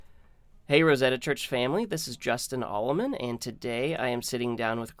Hey, Rosetta Church family, this is Justin Alleman, and today I am sitting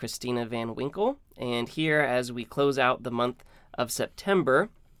down with Kristina VanWinkle. And here, as we close out the month of September,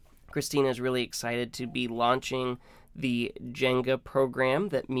 Kristina is really excited to be launching the JENGA program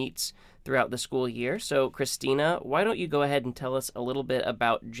that meets throughout the school year. So, Kristina, why don't you go ahead and tell us a little bit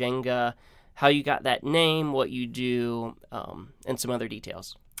about JENGA, how you got that name, what you do, and some other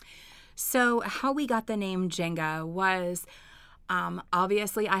details. So, how we got the name JENGA was...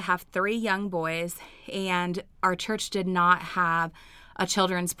 obviously, I have 3 young boys, and our church did not have a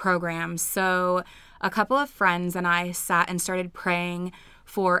children's program. So a couple of friends and I sat and started praying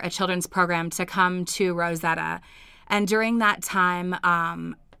for a children's program to come to Rosetta. And during that time,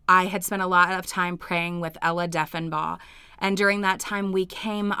 I had spent a lot of time praying with Ella Deffenbaugh. And during that time, we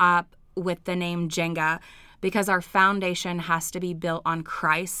came up with the name JENGA because our foundation has to be built on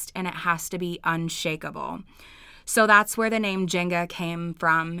Christ and it has to be unshakable. So that's where the name JENGA came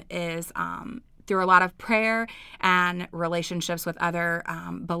from, is through a lot of prayer and relationships with other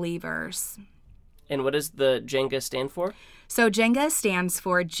believers. And what does the JENGA stand for? So JENGA stands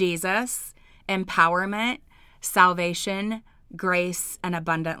for Jesus, Empowerment, Salvation, Grace, and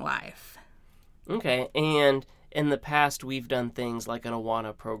Abundant Life. Okay, and in the past we've done things like an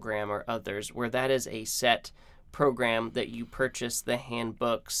Awana program or others where that is a set program that you purchase the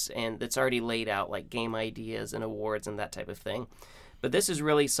handbooks and that's already laid out, like game ideas and awards and that type of thing. But this is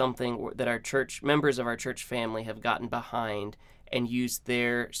really something that our church, members of our church family, have gotten behind and used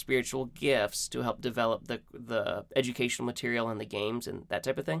their spiritual gifts to help develop the educational material and the games and that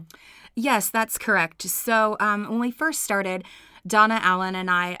type of thing? Yes, that's correct. So when we first started, Donna Allen and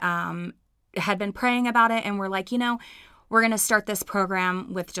I had been praying about it, and we're like, we're going to start this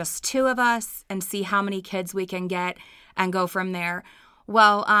program with just 2 of us and see how many kids we can get and go from there.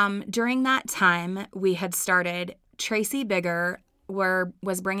 Well, during that time, we had started, Tracy Bigger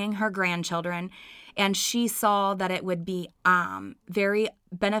was bringing her grandchildren, and she saw that it would be very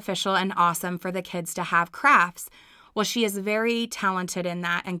beneficial and awesome for the kids to have crafts. Well, she is very talented in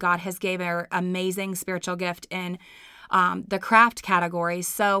that, and God has gave her amazing spiritual gift in the craft category.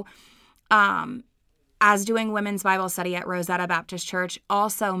 So, as doing women's Bible study at Rosetta Baptist Church,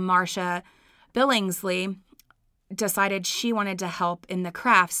 also Marcia Billingsley decided she wanted to help in the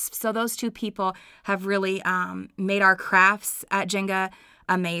crafts. So those 2 people have really made our crafts at JENGA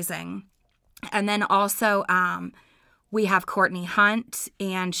amazing. And then also we have Courtney Hunt,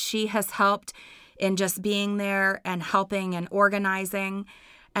 and she has helped in just being there and helping and organizing.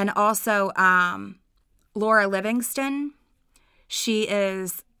 And also Laura Livingston, she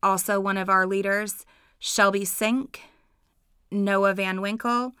is also one of our leaders. Shelby Sink, Noah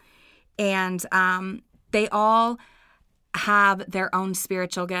VanWinkle, and they all have their own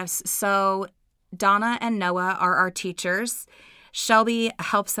spiritual gifts. So Donna and Noah are our teachers. Shelby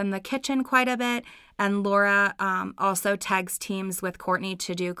helps in the kitchen quite a bit, and Laura also tags teams with Courtney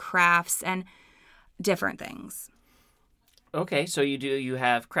to do crafts and different things. Okay, so you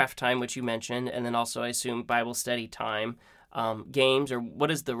have craft time, which you mentioned, and then also I assume Bible study time, games, or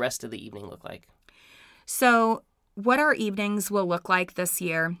what does the rest of the evening look like? So what our evenings will look like this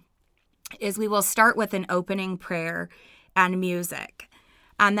year is we will start with an opening prayer and music.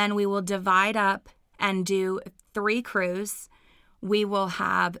 And then we will divide up and do 3 crews. We will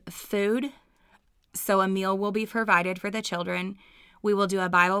have food, so a meal will be provided for the children. We will do a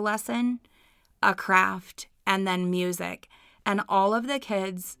Bible lesson, a craft, and then music. And all of the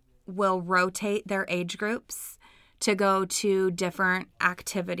kids will rotate their age groups to go to different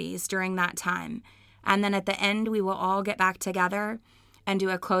activities during that time. And then at the end, we will all get back together and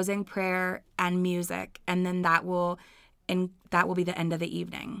do a closing prayer and music. And then that will be the end of the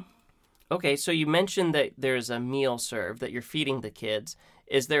evening. Okay, so you mentioned that there's a meal served, that you're feeding the kids.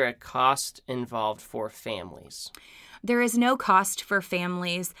 Is there a cost involved for families? There is no cost for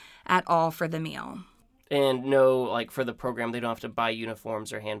families at all for the meal. And no, for the program, they don't have to buy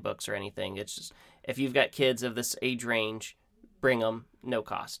uniforms or handbooks or anything. It's just, if you've got kids of this age range, bring them, no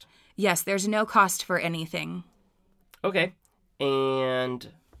cost. Yes, there's no cost for anything. Okay.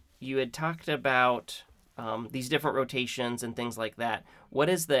 And you had talked about these different rotations and things like that. What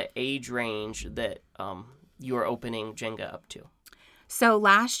is the age range that you are opening JENGA up to? So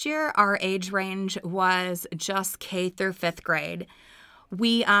last year, our age range was just K through 5th grade.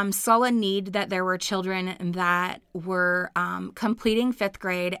 We saw a need that there were children that were completing 5th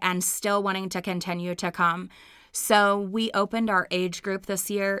grade and still wanting to continue to come. So we opened our age group this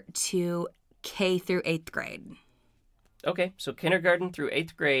year to K through 8th grade. Okay, so kindergarten through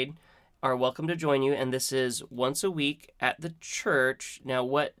 8th grade are welcome to join you, and this is once a week at the church. Now,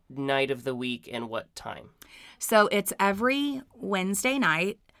 what night of the week and what time? So it's every Wednesday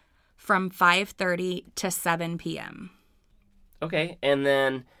night from 5:30 to 7 p.m. Okay, and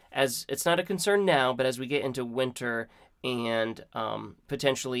then as it's not a concern now, but as we get into winter and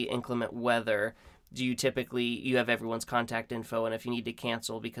potentially inclement weather, do you have everyone's contact info, and if you need to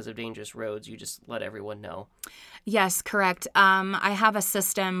cancel because of dangerous roads, you just let everyone know? Yes, correct. I have a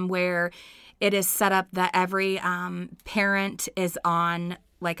system where it is set up that every parent is on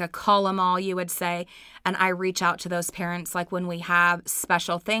like a call-em-all, you would say, and I reach out to those parents like when we have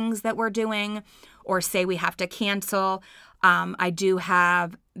special things that we're doing or say we have to cancel. I do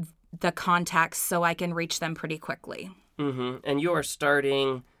have the contacts so I can reach them pretty quickly. Mm-hmm. And you are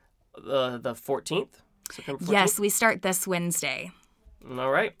starting the 14th? September 14th? Yes, we start this Wednesday.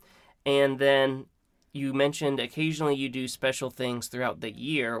 All right. And then you mentioned occasionally you do special things throughout the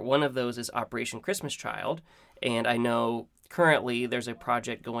year. One of those is Operation Christmas Child. And I know currently there's a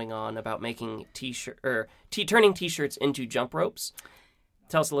project going on about making turning T-shirts into jump ropes.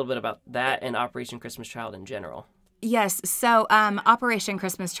 Tell us a little bit about that and Operation Christmas Child in general. Yes. So Operation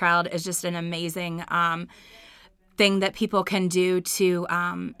Christmas Child is just an amazing thing that people can do to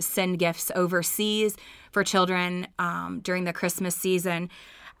send gifts overseas for children during the Christmas season.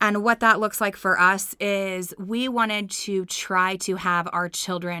 And what that looks like for us is we wanted to try to have our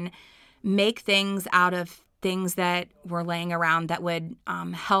children make things out of things that were laying around that would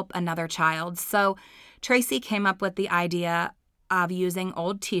help another child. So Tracy came up with the idea of using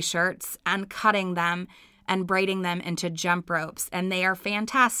old T-shirts and cutting them and braiding them into jump ropes. And they are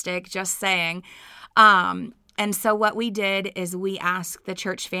fantastic, just saying. And so what we did is we asked the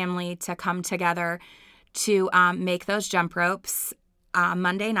church family to come together to make those jump ropes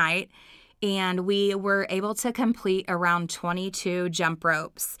Monday night. And we were able to complete around 22 jump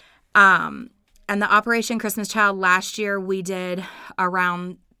ropes. And the Operation Christmas Child last year, we did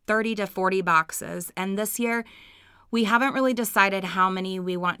around 30 to 40 boxes. And this year, we haven't really decided how many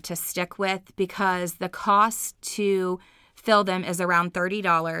we want to stick with because the cost to fill them is around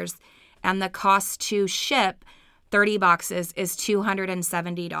 $30 and the cost to ship 30 boxes is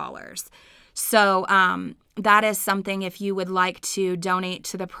 $270. So that is something if you would like to donate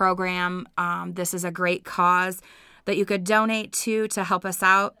to the program, this is a great cause that you could donate to help us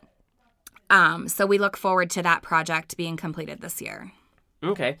out. So we look forward to that project being completed this year.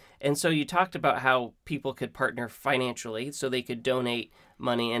 Okay. And so you talked about how people could partner financially so they could donate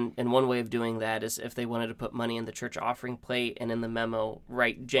money. And one way of doing that is if they wanted to put money in the church offering plate and in the memo,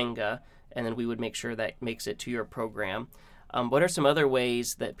 write JENGA, and then we would make sure that makes it to your program. What are some other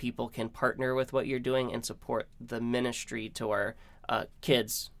ways that people can partner with what you're doing and support the ministry to our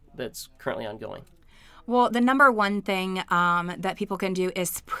kids that's currently ongoing? Well, the number one thing that people can do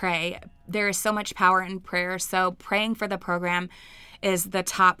is pray. There is so much power in prayer, so praying for the program is the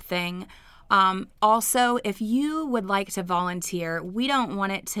top thing. Also, if you would like to volunteer, we don't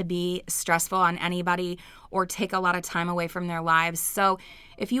want it to be stressful on anybody or take a lot of time away from their lives. So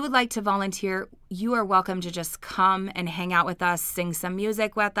if you would like to volunteer, you are welcome to just come and hang out with us, sing some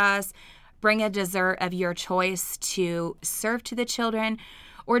music with us, bring a dessert of your choice to serve to the children,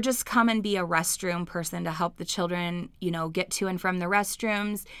 or just come and be a restroom person to help the children, get to and from the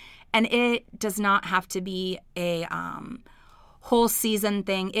restrooms. And it does not have to be a whole season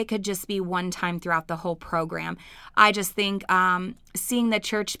thing. It could just be one time throughout the whole program. I just think seeing the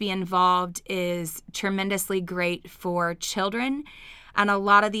church be involved is tremendously great for children. And a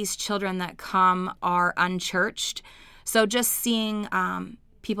lot of these children that come are unchurched. So just seeing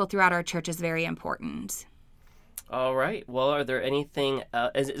people throughout our church is very important. All right. Well, are there anything?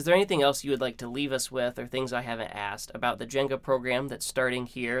 Is there anything else you would like to leave us with, or things I haven't asked about the JENGA program that's starting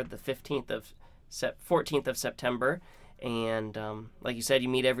here the 14th of September? And like you said, you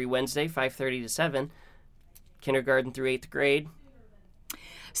meet every Wednesday, 5:30 to 7, kindergarten through 8th grade.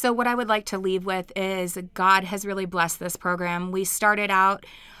 So what I would like to leave with is God has really blessed this program. We started out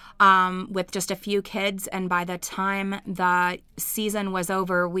with just a few kids, and by the time the season was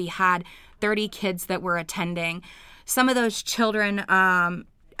over, we had 30 kids that were attending. Some of those children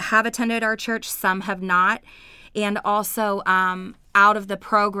have attended our church, some have not. And also out of the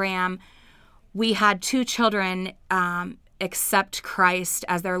program, we had 2 children accept Christ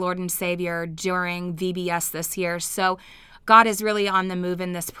as their Lord and Savior during VBS this year. So God is really on the move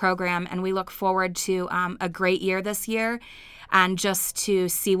in this program, and we look forward to a great year this year and just to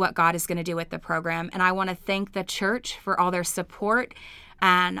see what God is going to do with the program. And I want to thank the church for all their support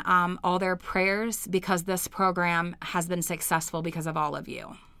and all their prayers, because this program has been successful because of all of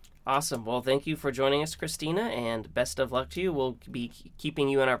you. Awesome. Well, thank you for joining us, Kristina, and best of luck to you. We'll be keeping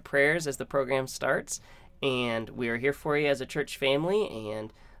you in our prayers as the program starts, and we are here for you as a church family,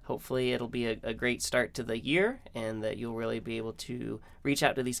 and hopefully it'll be a great start to the year, and that you'll really be able to reach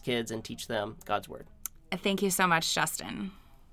out to these kids and teach them God's Word. Thank you so much, Justin.